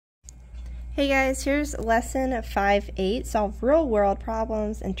Hey guys, here's lesson 5.8, solve real-world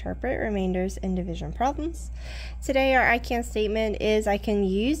problems, interpret remainders, and division problems. Today our I can statement is I can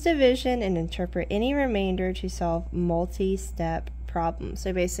use division and interpret any remainder to solve multi-step problems.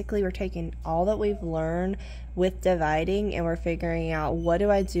 So basically we're taking all that we've learned with dividing and we're figuring out what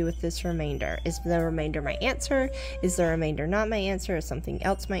do I do with this remainder. Is the remainder my answer? Is the remainder not my answer? Is something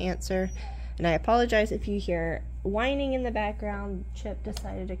else my answer? And I apologize if you hear whining in the background. Chip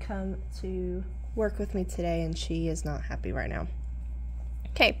decided to come to work with me today and she is not happy right now.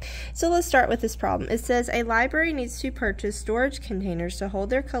 Okay, so let's start with this problem. It says a library needs to purchase storage containers to hold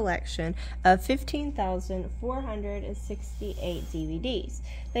their collection of 15,468 DVDs.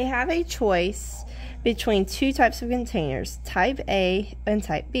 They have a choice between two types of containers, type A and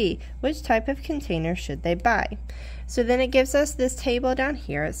type B. Which type of container should they buy? So then it gives us this table down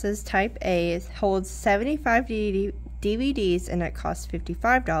here. It says type A holds 75 DVDs and it costs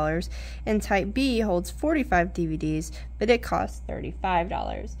 $55, and type B holds 45 DVDs but it costs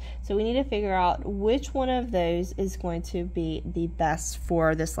 $35. So we need to figure out which one of those is going to be the best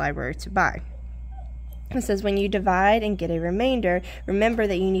for this library to buy. It says when you divide and get a remainder, remember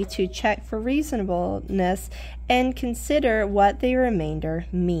that you need to check for reasonableness and consider what the remainder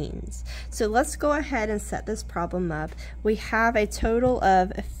means. So let's go ahead and set this problem up. We have a total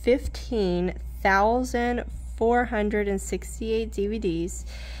of 15,468 DVDs,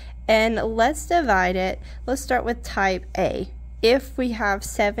 and let's divide it. Let's start with type A. If we have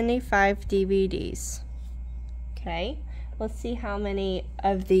 75 DVDs, okay, let's see how many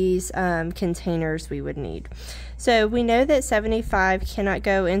of these containers we would need. So we know that 75 cannot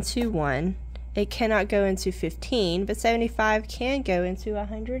go into 1. It cannot go into 15, but 75 can go into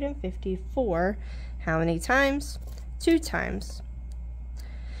 154. How many times? 2 times.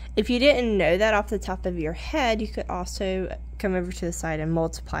 If you didn't know that off the top of your head, you could also come over to the side and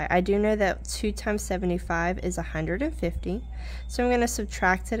multiply. I do know that 2 times 75 is 150. So I'm going to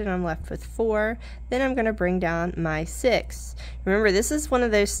subtract it and I'm left with 4. Then I'm going to bring down my 6. Remember, this is one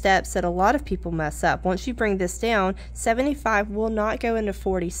of those steps that a lot of people mess up. Once you bring this down, 75 will not go into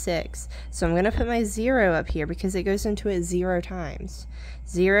 46. So I'm going to put my 0 up here because it goes into it 0 times.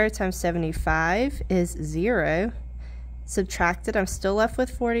 0 times 75 is 0. Subtracted, I'm still left with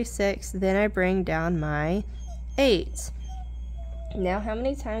 46. Then I bring down my 8. Now how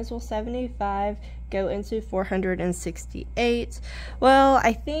many times will 75 go into 468? Well,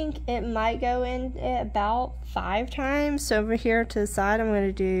 I think it might go in about 5 times. So over here to the side, I'm going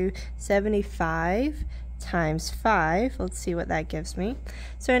to do 75 times 5. Let's see what that gives me.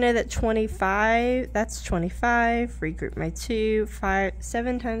 So I know that 25, that's 25. Regroup my 2.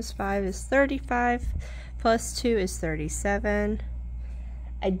 7 times 5 is 35. Plus 2 is 37.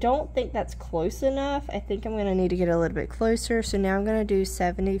 I don't think that's close enough. I think I'm going to need to get a little bit closer. So now I'm going to do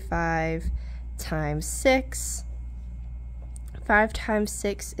 75 times 6. 5 times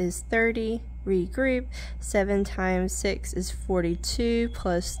 6 is 30. Regroup. 7 times 6 is 42.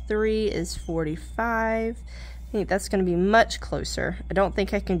 Plus 3 is 45. I think that's going to be much closer. I don't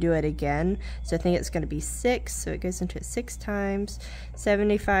think I can do it again, so I think it's going to be 6, so it goes into it 6 times.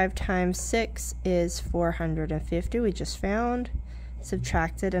 75 times 6 is 450, we just found.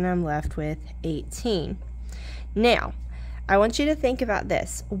 Subtracted, and I'm left with 18. Now, I want you to think about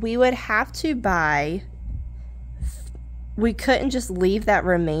this. We would have to buy, we couldn't just leave that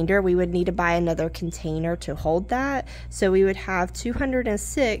remainder. We would need to buy another container to hold that. So we would have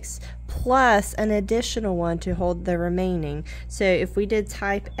 206 plus an additional one to hold the remaining. So if we did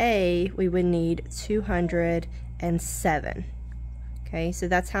type A, we would need 207. Okay, so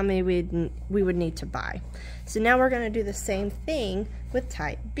that's how many we would need to buy. So now we're going to do the same thing with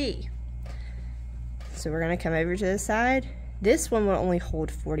type B. So we're going to come over to the side. This one will only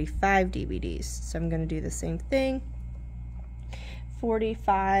hold 45 DVDs. So I'm going to do the same thing.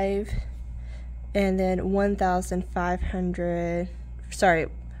 45 and then 1,500, sorry,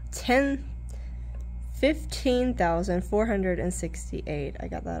 15,468. I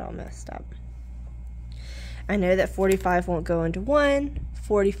got that all messed up. I know that 45 won't go into 1,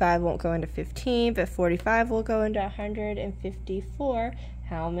 45 won't go into 15, but 45 will go into 154.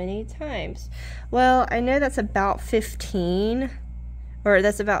 How many times? Well, I know that's about 15, or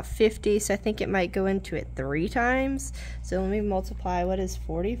that's about 50, so I think it might go into it 3 times. So let me multiply. What is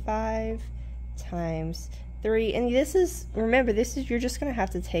 45 times 3? And this is, remember, this is, you're just going to have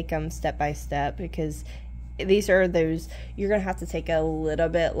to take them step by step because these are those, you're going to have to take a little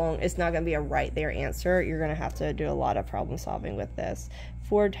bit long. It's not going to be a right there answer. You're going to have to do a lot of problem solving with this.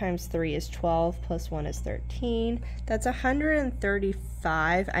 4 times 3 is 12, plus 1 is 13. That's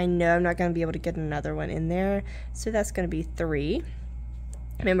 135. I know I'm not going to be able to get another one in there, so that's going to be 3.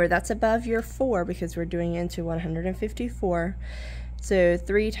 Remember, that's above your 4 because we're doing it into 154. So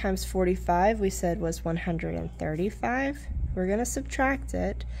 3 times 45 we said was 135. We're going to subtract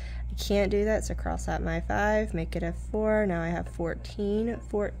it. I can't do that, so cross out my 5, make it a 4. Now I have 14.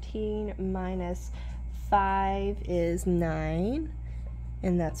 14 minus 5 is 9,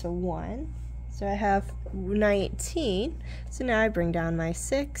 and that's a 1. So I have 19. So now I bring down my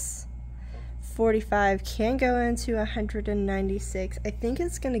 6. 45 can go into 196. I think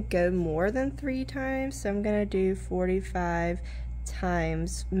it's going to go more than 3 times, so I'm going to do 45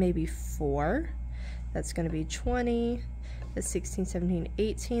 times maybe 4. That's going to be 20. That's 16, 17,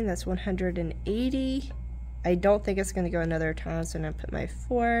 18. That's 180. I don't think it's going to go another time, so I'm going to put my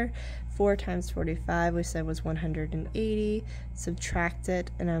 4. 4 times 45 we said was 180. Subtract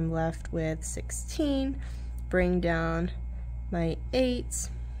it, and I'm left with 16. Bring down my 8.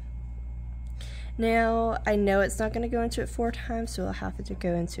 Now, I know it's not going to go into it 4 times, so I'll have to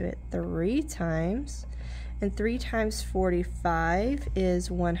go into it 3 times. And 3 times 45 is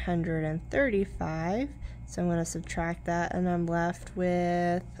 135. So I'm going to subtract that, and I'm left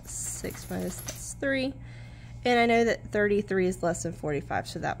with 6 minus 3. And I know that 33 is less than 45,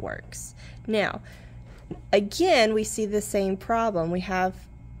 so that works. Now, again, we see the same problem. We have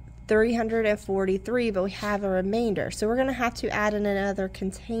 343, but we have a remainder. So we're going to have to add in another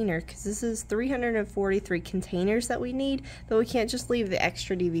container because this is 343 containers that we need, but we can't just leave the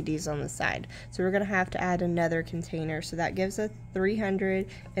extra DVDs on the side. So we're going to have to add another container. So that gives us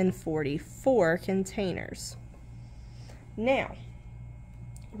 344 containers. Now,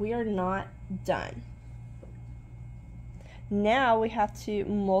 we are not done. Now we have to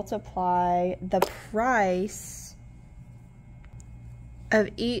multiply the price of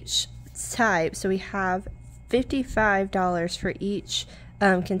each type. So we have $55 for each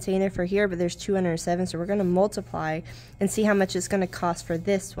container for here, but there's 207, so we're going to multiply and see how much it's going to cost for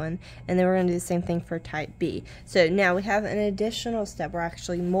this one, and then we're going to do the same thing for type B. So now we have an additional step. We're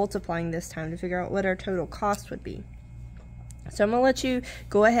actually multiplying this time to figure out what our total cost would be. So I'm going to let you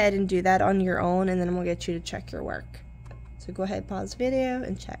go ahead and do that on your own, and then I'm going to get you to check your work. So go ahead, pause the video,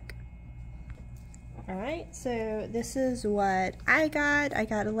 and check. Alright, so this is what I got. I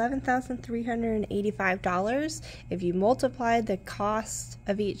got $11,385. If you multiply the cost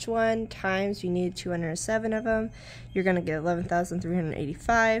of each one times, you need 207 of them, you're going to get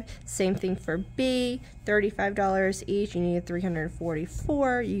 $11,385. Same thing for B, $35 each, you need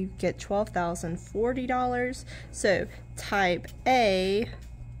 344, you get $12,040. So type A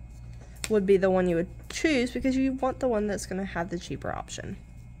would be the one you would choose because you want the one that's going to have the cheaper option.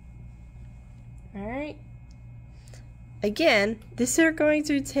 Alright, again,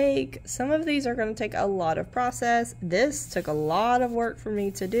 some of these are going to take a lot of process. This took a lot of work for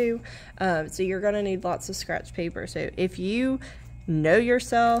me to do, so you're going to need lots of scratch paper. So if you know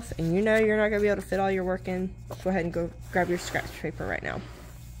yourself and you know you're not going to be able to fit all your work in, go ahead and go grab your scratch paper right now.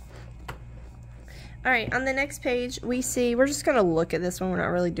 Alright, on the next page, we're just going to look at this one. We're not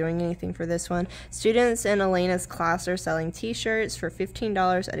really doing anything for this one. Students in Elena's class are selling t-shirts for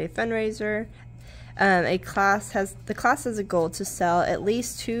 $15 at a fundraiser. The class has a goal to sell at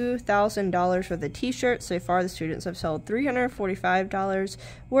least $2,000 worth of t-shirts. So far, the students have sold $345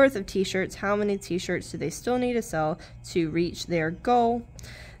 worth of t-shirts. How many t-shirts do they still need to sell to reach their goal?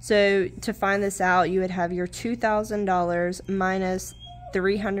 So to find this out, you would have your $2,000 minus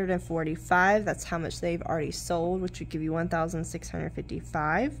 345, that's how much they've already sold, which would give you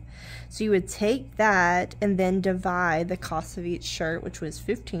 1,655. So you would take that and then divide the cost of each shirt, which was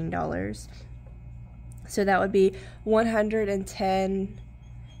 $15. So that would be 110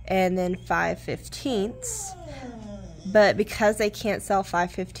 and then 5/15. But because they can't sell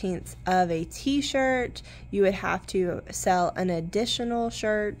 5/15 of a t-shirt, you would have to sell an additional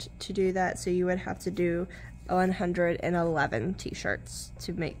shirt to do that. So you would have to do 111 t-shirts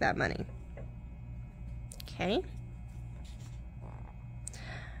to make that money. Okay.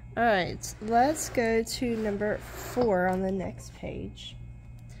 Alright, let's go to number 4 on the next page.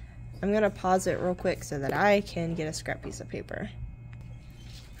 I'm going to pause it real quick so that I can get a scrap piece of paper.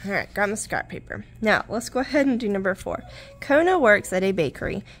 Alright, got my scrap paper. Now, let's go ahead and do number 4. Kona works at a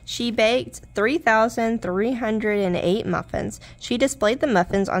bakery. She baked 3,308 muffins. She displayed the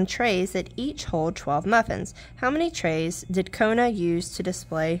muffins on trays that each hold 12 muffins. How many trays did Kona use to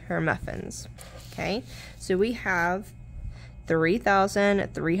display her muffins? Okay, so we have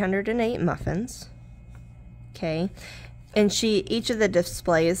 3,308 muffins. Okay. And each of the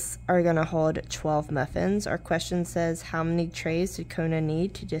displays are going to hold 12 muffins. Our question says, how many trays did Kona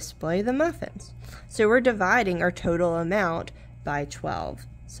need to display the muffins? So we're dividing our total amount by 12.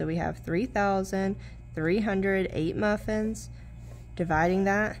 So we have 3,308 muffins dividing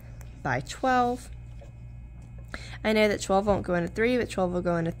that by 12. I know that 12 won't go into 3, but 12 will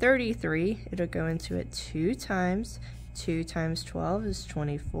go into 33. It'll go into it 2 times. 2 times 12 is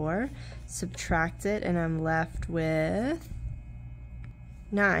 24. Subtract it, and I'm left with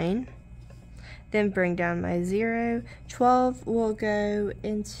 9. Then bring down my 0. 12 will go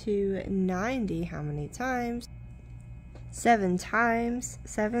into 90 how many times? 7 times.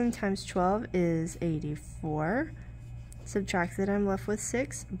 7 times 12 is 84. Subtract it, I'm left with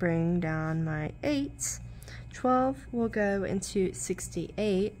 6. Bring down my 8. 12 will go into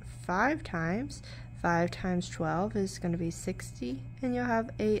 68 5 times. 5 times 12 is going to be 60, and you'll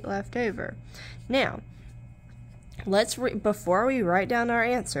have 8 left over. Now, before we write down our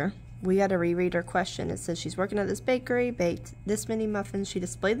answer, we got to reread our question. It says she's working at this bakery, baked this many muffins. She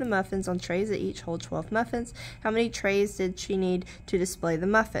displayed the muffins on trays that each hold 12 muffins. How many trays did she need to display the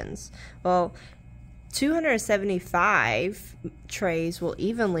muffins? Well, 275 trays will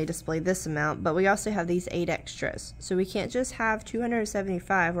evenly display this amount, but we also have these 8 extras. So we can't just have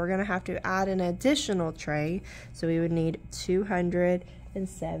 275. We're going to have to add an additional tray. So we would need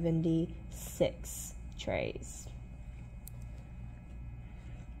 276 trays.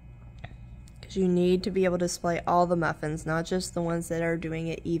 Because you need to be able to display all the muffins, not just the ones that are doing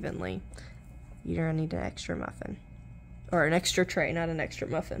it evenly. You're going to need an extra muffin. Or an extra tray, not an extra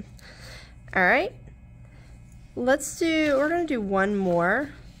muffin. Alright. We're going to do one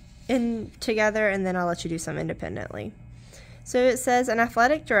more together, and then I'll let you do some independently. So it says an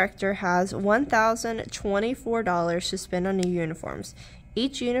athletic director has $1,024 to spend on new uniforms.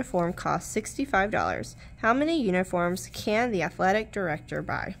 Each uniform costs $65. How many uniforms can the athletic director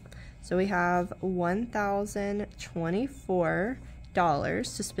buy? So we have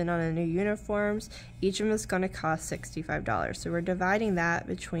 $1,024 to spend on a new uniforms. Each of them is going to cost $65. So we're dividing that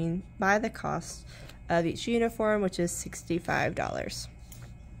by the cost of each uniform, which is $65.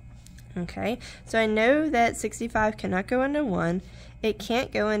 Okay, so I know that 65 cannot go into 1, it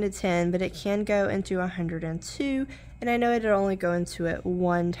can't go into 10, but it can go into 102, and I know it'll only go into it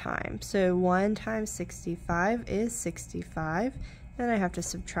 1 time. So 1 times 65 is 65, and I have to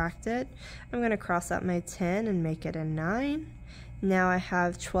subtract it. I'm going to cross out my 10 and make it a 9. Now I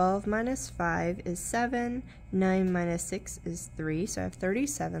have 12 minus 5 is 7, 9 minus 6 is 3, so I have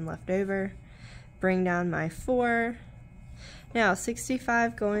 37 left over. Bring down my 4. Now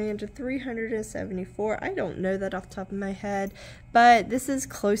 65 going into 374. I don't know that off the top of my head, but this is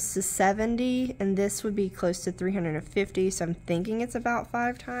close to 70, and this would be close to 350, so I'm thinking it's about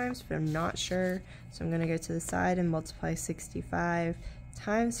 5 times, but I'm not sure. So I'm going to go to the side and multiply 65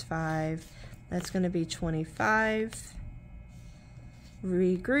 times 5. That's going to be 25.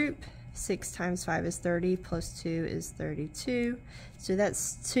 Regroup. 6 times 5 is 30, plus 2 is 32. So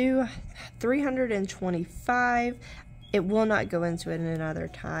that's 325. It will not go into it in another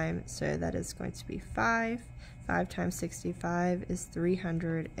time, so that is going to be 5. 5 times 65 is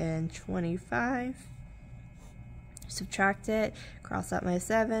 325. Subtract it, cross out my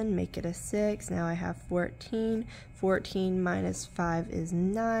 7, make it a 6. Now I have 14. 14 minus 5 is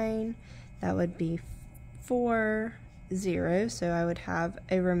 9. That would be 4. 0, so I would have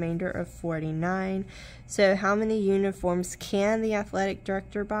a remainder of 49. So how many uniforms can the athletic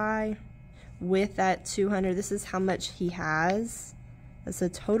director buy with that 200? This is how much he has. That's the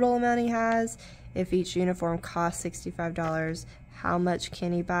total amount he has. If each uniform costs $65, how much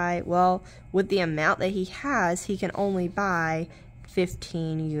can he buy? Well, with the amount that he has, he can only buy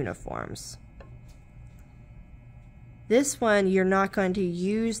 15 uniforms. This one, you're not going to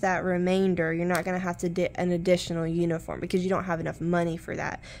use that remainder. You're not going to have to get an additional uniform because you don't have enough money for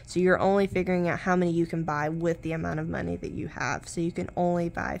that. So you're only figuring out how many you can buy with the amount of money that you have. So you can only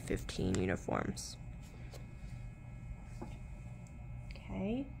buy 15 uniforms.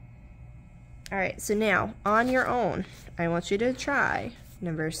 Okay. All right, so now on your own, I want you to try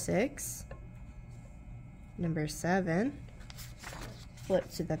number 6, number 7, flip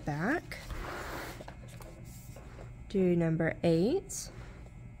to the back. Do number 8,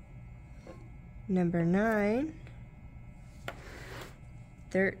 number 9,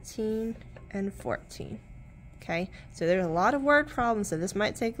 13, and 14. Okay, so there's a lot of word problems, so this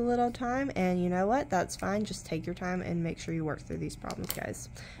might take a little time, and you know what? That's fine. Just take your time and make sure you work through these problems, guys.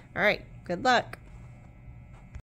 All right, good luck.